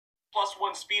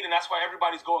+1 speed, and that's why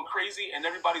everybody's going crazy, and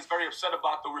everybody's very upset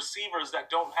about the receivers that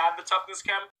don't have the toughness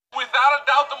chem. Without a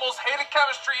doubt, the most hated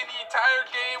chemistry in the entire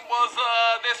game was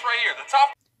this right here, the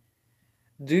tough.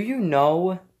 Do you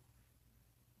know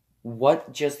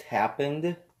what just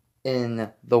happened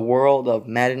in the world of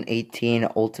Madden 18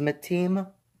 Ultimate Team?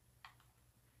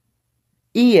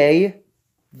 EA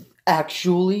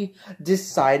actually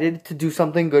decided to do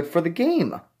something good for the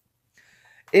game.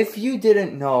 If you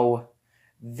didn't know,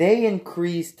 they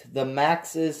increased the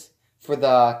maxes for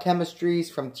the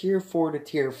chemistries from Tier 4 to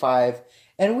Tier 5,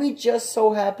 and we just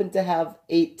so happened to have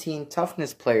 18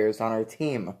 toughness players on our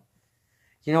team.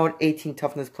 You know what 18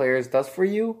 toughness players does for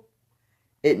you?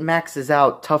 It maxes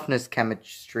out toughness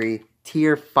chemistry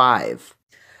Tier 5.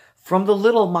 From the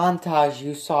little montage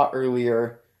you saw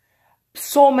earlier,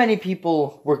 so many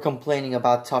people were complaining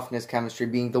about toughness chemistry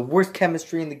being the worst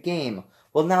chemistry in the game.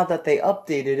 Well, now that they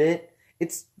updated it,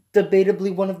 it's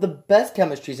debatably one of the best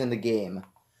chemistries in the game.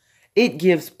 It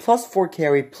gives +4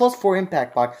 carry, +4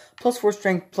 impact block, +4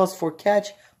 strength, +4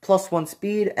 catch, +1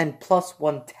 speed, and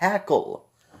 +1 tackle.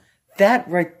 That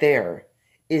right there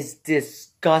is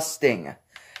disgusting.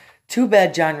 Too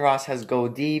bad John Ross has go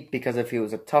deep, because if he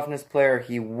was a toughness player,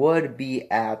 he would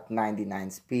be at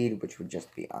 99 speed, which would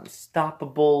just be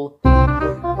unstoppable.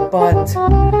 But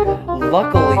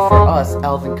luckily for us,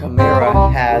 Alvin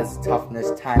Kamara has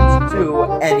toughness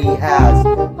 ×2, and he has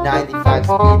 95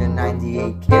 speed and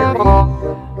 98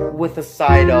 carry, with a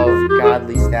side of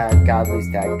godly stat, godly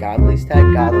stat, godly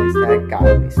stat, godly stat,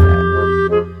 godly stat.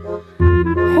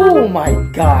 Oh my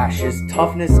gosh, is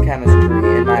toughness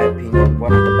chemistry, in my opinion,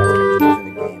 one of the best chemistries in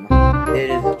the game. It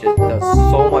is just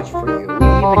does so much for you. We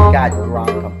even got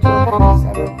Gronk up to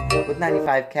 97 with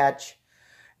 95 catch,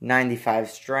 95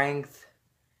 strength,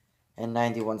 and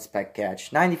 91 spec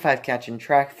catch. 95 catch in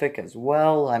traffic as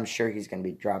well. I'm sure he's going to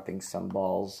be dropping some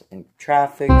balls in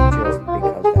traffic just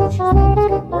because that's just how this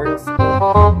game works.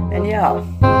 And yeah,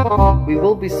 we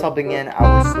will be subbing in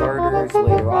our starters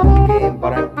later on in the game,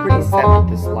 but I'm pretty set with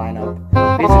this lineup.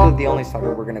 Basically, the only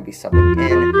starter we're going to be subbing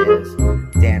in is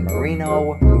Dan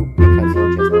Marino, who, because he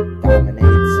just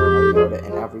dominates Mariota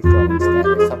in every throwing stat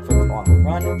except for on the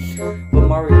run. But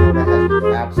Mariota has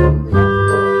been absolutely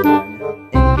on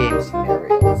in-game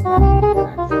scenarios, not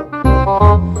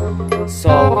actual. So,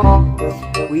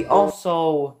 we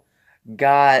also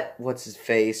got, what's his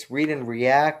face, Read and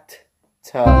React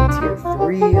to Tier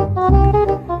 3.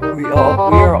 We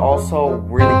are also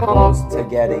really close to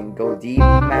getting Go Deep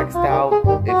maxed out.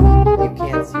 If you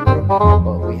can't see right now,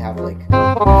 but we have like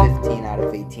 15 out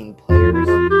of 18 players.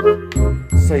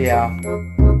 So yeah,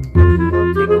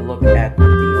 take a look at the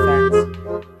defense.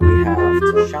 We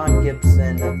have Sean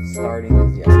Gibson starting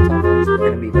because he has toughness. We're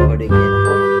going to be putting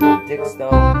in Dix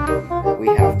though. We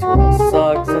have Terrell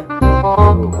Suggs,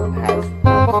 who has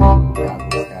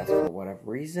godly stats for whatever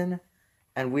reason.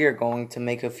 And we are going to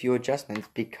make a few adjustments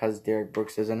because Derek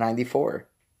Brooks is a 94.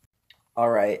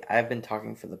 Alright, I've been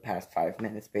talking for the past 5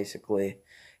 minutes basically.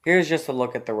 Here's just a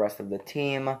look at the rest of the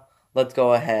team. Let's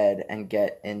go ahead and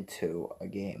get into a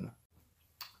game.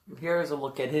 Here's a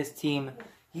look at his team.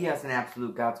 He has an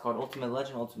absolute god squad, Ultimate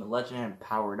Legend, and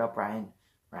powered up Ryan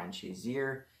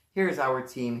Shazier. Here's our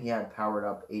team. He had powered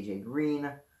up AJ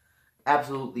Green.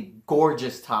 Absolutely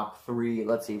gorgeous top 3.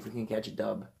 Let's see if we can catch a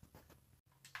dub.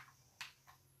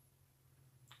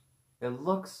 It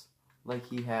looks like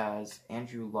he has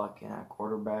Andrew Luck in at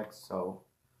quarterback, so...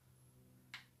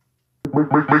 Make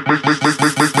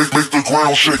the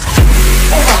ground shake.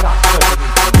 Oh my god!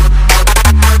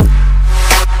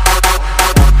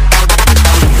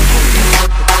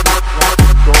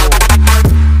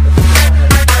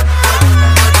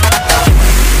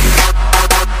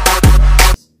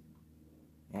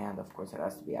 And of course it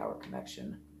has to be our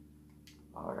connection.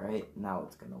 Alright, now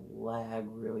it's gonna lag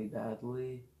really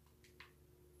badly.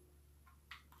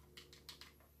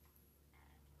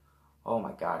 Oh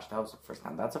my gosh, that was a first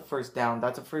down. That's a first down.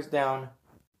 That's a first down.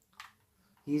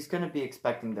 He's going to be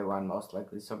expecting the run most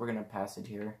likely, so we're going to pass it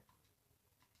here.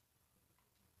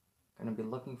 Going to be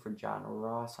looking for John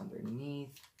Ross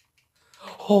underneath.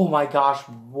 Oh my gosh,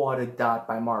 what a dot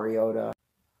by Mariota.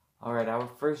 Alright, our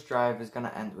first drive is going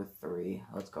to end with 3.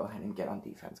 Let's go ahead and get on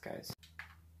defense, guys.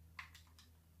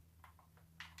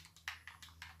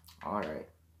 Alright.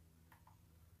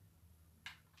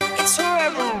 It's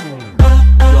forever.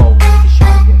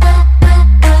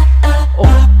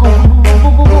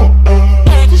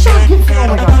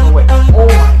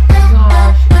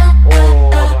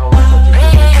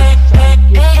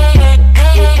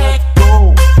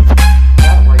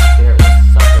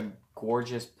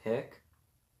 Gorgeous pick.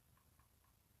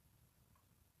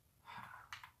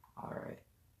 Alright.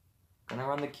 gonna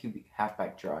run the QB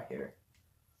halfback draw here.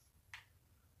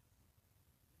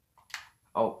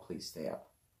 Oh, please stay up.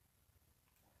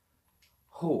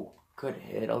 Oh, good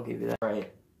hit. I'll give you that.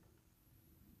 Right.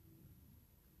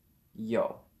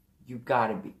 Yo, you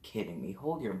gotta be kidding me.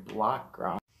 Hold your block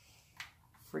ground.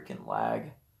 Freaking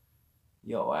lag.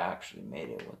 Yo, I actually made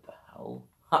it. What the hell?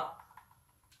 Ha!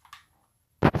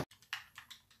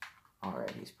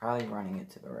 Alright, he's probably running it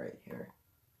to the right here.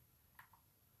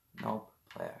 Nope,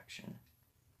 play action.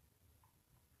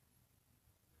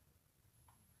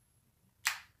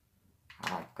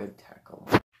 Ah, good tackle.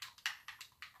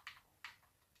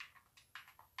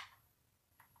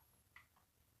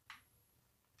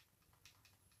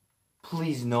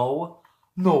 Please, no.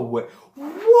 No way.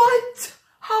 What?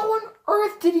 How on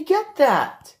earth did he get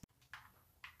that?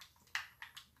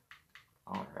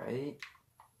 Alright.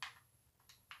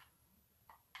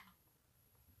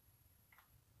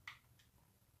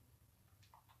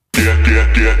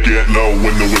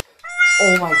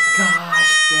 Oh my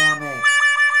gosh, damn it.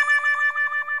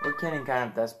 We're getting kind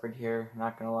of desperate here,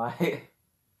 not gonna lie.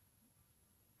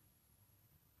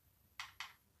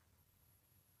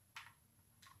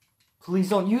 Please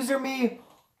don't user me!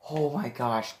 Oh my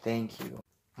gosh, thank you.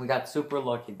 We got super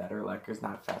lucky that our Lecker's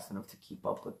not fast enough to keep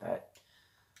up with that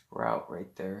route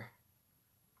right there.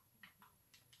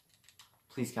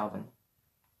 Please, Calvin.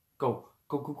 Go.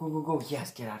 Go, go, go, go, go.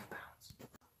 Yes, get out of bounds.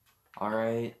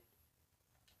 Alright.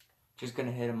 Just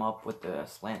gonna hit him up with the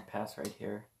slant pass right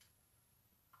here.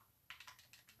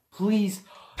 Please.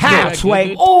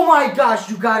 Halfway. Oh my gosh,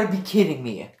 you gotta be kidding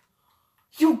me.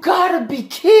 You gotta be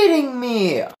kidding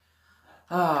me.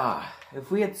 If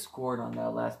we had scored on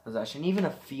that last possession, even a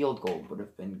field goal would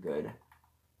have been good.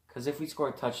 Because if we score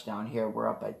a touchdown here, we're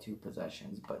up by 2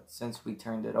 possessions. But since we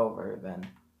turned it over, then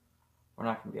we're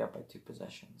not going to be up by 2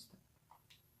 possessions.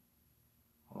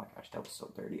 Oh my gosh, that was so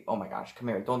dirty. Oh my gosh, come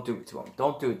here. Don't do it to him.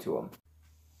 Don't do it to him.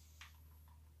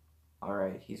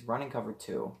 Alright, he's running cover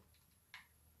 2.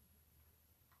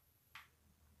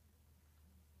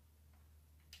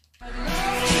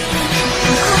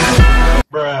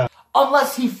 Bruh.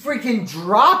 Unless he freaking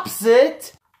drops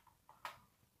it!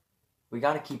 We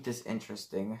gotta keep this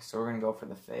interesting, so we're gonna go for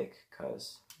the fake,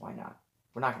 because why not?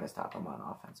 We're not gonna stop him on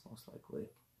offense, most likely.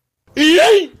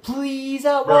 Please,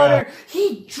 Outrider!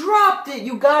 He dropped it!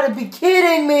 You gotta be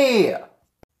kidding me!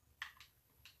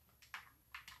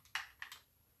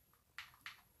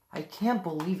 I can't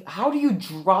believe... How do you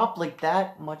drop like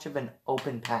that much of an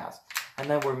open pass? And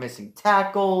then we're missing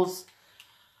tackles.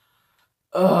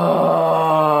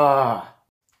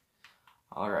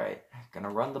 Alright, gonna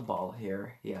run the ball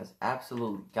here. He has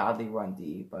absolutely godly run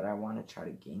D, but I want to try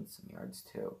to gain some yards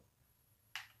too.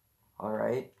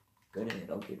 Alright, good hit,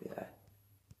 I'll give you that.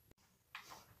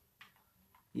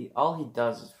 All he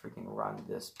does is freaking run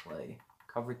this play.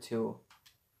 Cover 2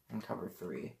 and cover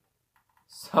 3.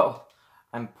 So,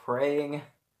 I'm praying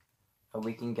that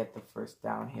we can get the first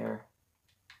down here.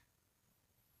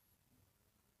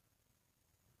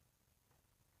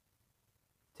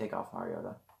 Take off,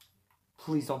 Mariota.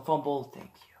 Please don't fumble.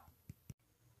 Thank you.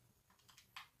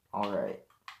 Alright.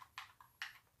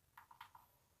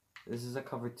 This is a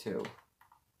cover 2.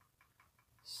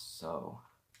 So,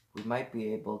 we might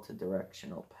be able to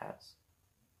directional pass.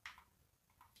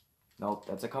 Nope,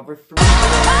 that's a cover 3.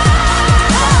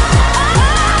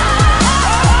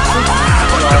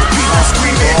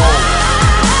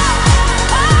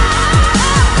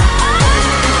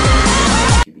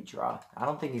 QB draw. I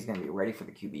don't think he's going to be ready for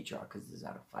the QB draw because this is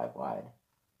out of 5 wide.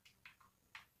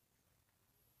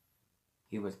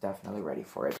 He was definitely ready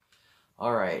for it.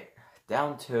 Alright,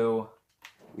 down 2.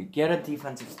 We get a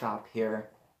defensive stop here.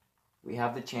 We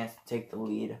have the chance to take the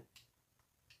lead.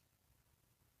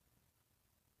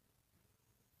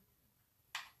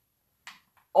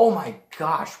 Oh my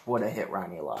gosh, what a hit,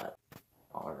 Ronnie Lott.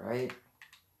 Alright.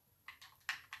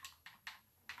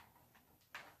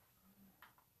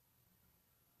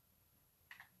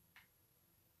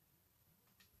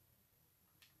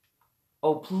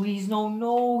 Oh, please,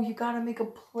 no, you gotta make a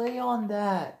play on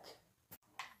that.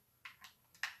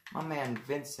 My man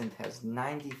Vincent has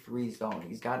 93 zone.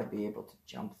 He's gotta be able to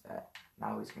jump that.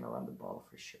 Now he's gonna run the ball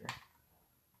for sure.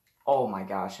 Oh my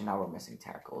gosh, and now we're missing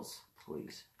tackles.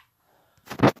 Please.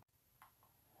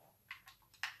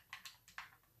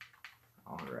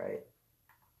 Alright.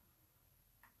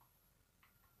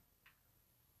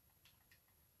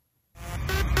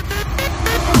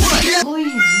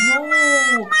 Please, no!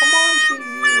 Come on,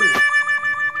 Shazier!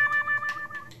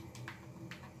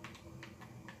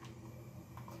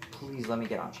 Please, let me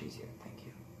get on Shazier. Thank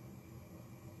you.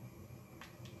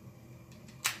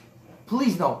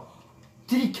 Please, no!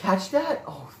 Did he catch that?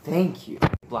 Oh, thank you.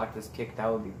 Block this kick, that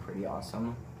would be pretty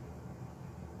awesome.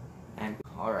 And,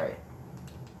 alright.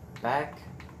 Back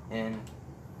in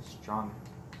strong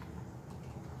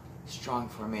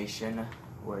formation,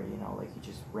 where, you know, like, you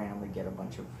just randomly get a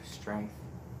bunch of strength.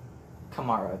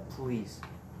 Kamara, please.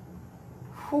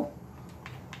 Whew.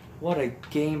 What a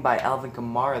game by Alvin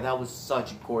Kamara. That was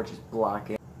such gorgeous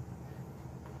blocking.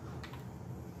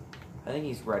 I think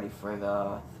he's ready for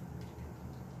the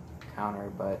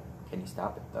counter, but can he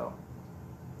stop it, though?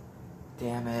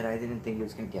 Damn it, I didn't think he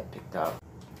was going to get picked up.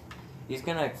 He's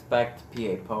going to expect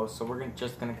PA post, so we're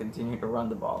just going to continue to run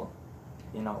the ball.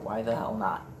 You know, why the hell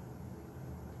not?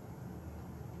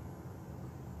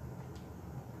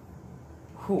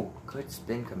 Whew, good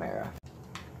spin, Kamara.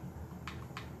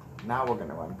 Now we're going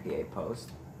to run PA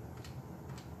post.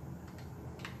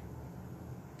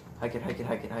 Hike it.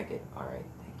 Alright,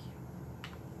 thank you.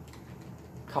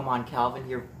 Come on, Calvin,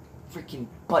 you're freaking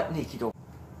butt naked.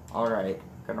 Alright,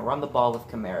 gonna run the ball with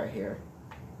Kamara here.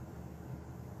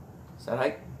 Is that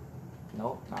hike?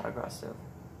 Nope, not aggressive.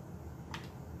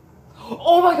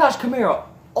 Oh my gosh, Kamara!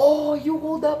 Oh, you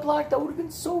hold that block, that would have been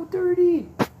so dirty!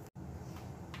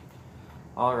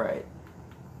 Alright,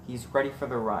 he's ready for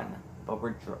the run, but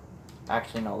we're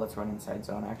actually, no, let's run inside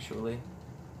zone, actually.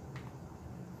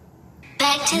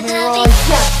 Back to the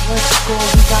yes, let's go,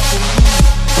 we got the lead.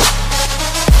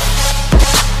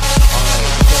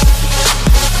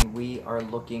 Alright, we are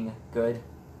looking good.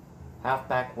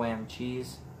 Halfback wham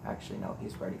cheese. Actually, no,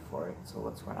 he's ready for it, so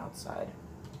let's run outside.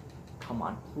 Come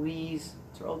on, please.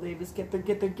 Terrell Davis, get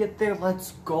there,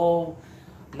 let's go.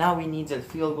 Now he needs a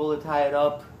field goal to tie it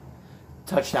up.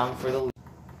 Touchdown for the lead.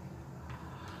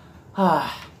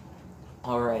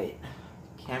 Alright.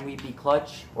 Can we be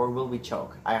clutch, or will we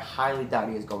choke? I highly doubt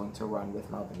he is going to run with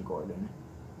Melvin Gordon.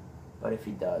 But if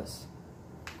he does...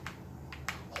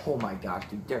 Oh my gosh,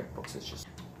 dude, Derek Brooks is just...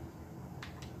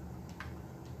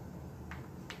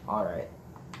 Alright.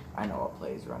 I know what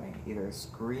play is running. Either a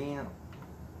screen...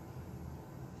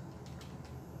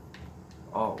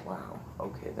 Oh, wow.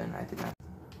 Okay, then I did not...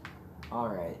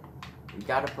 Alright. We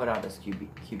gotta put out this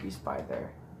QB spy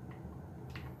there.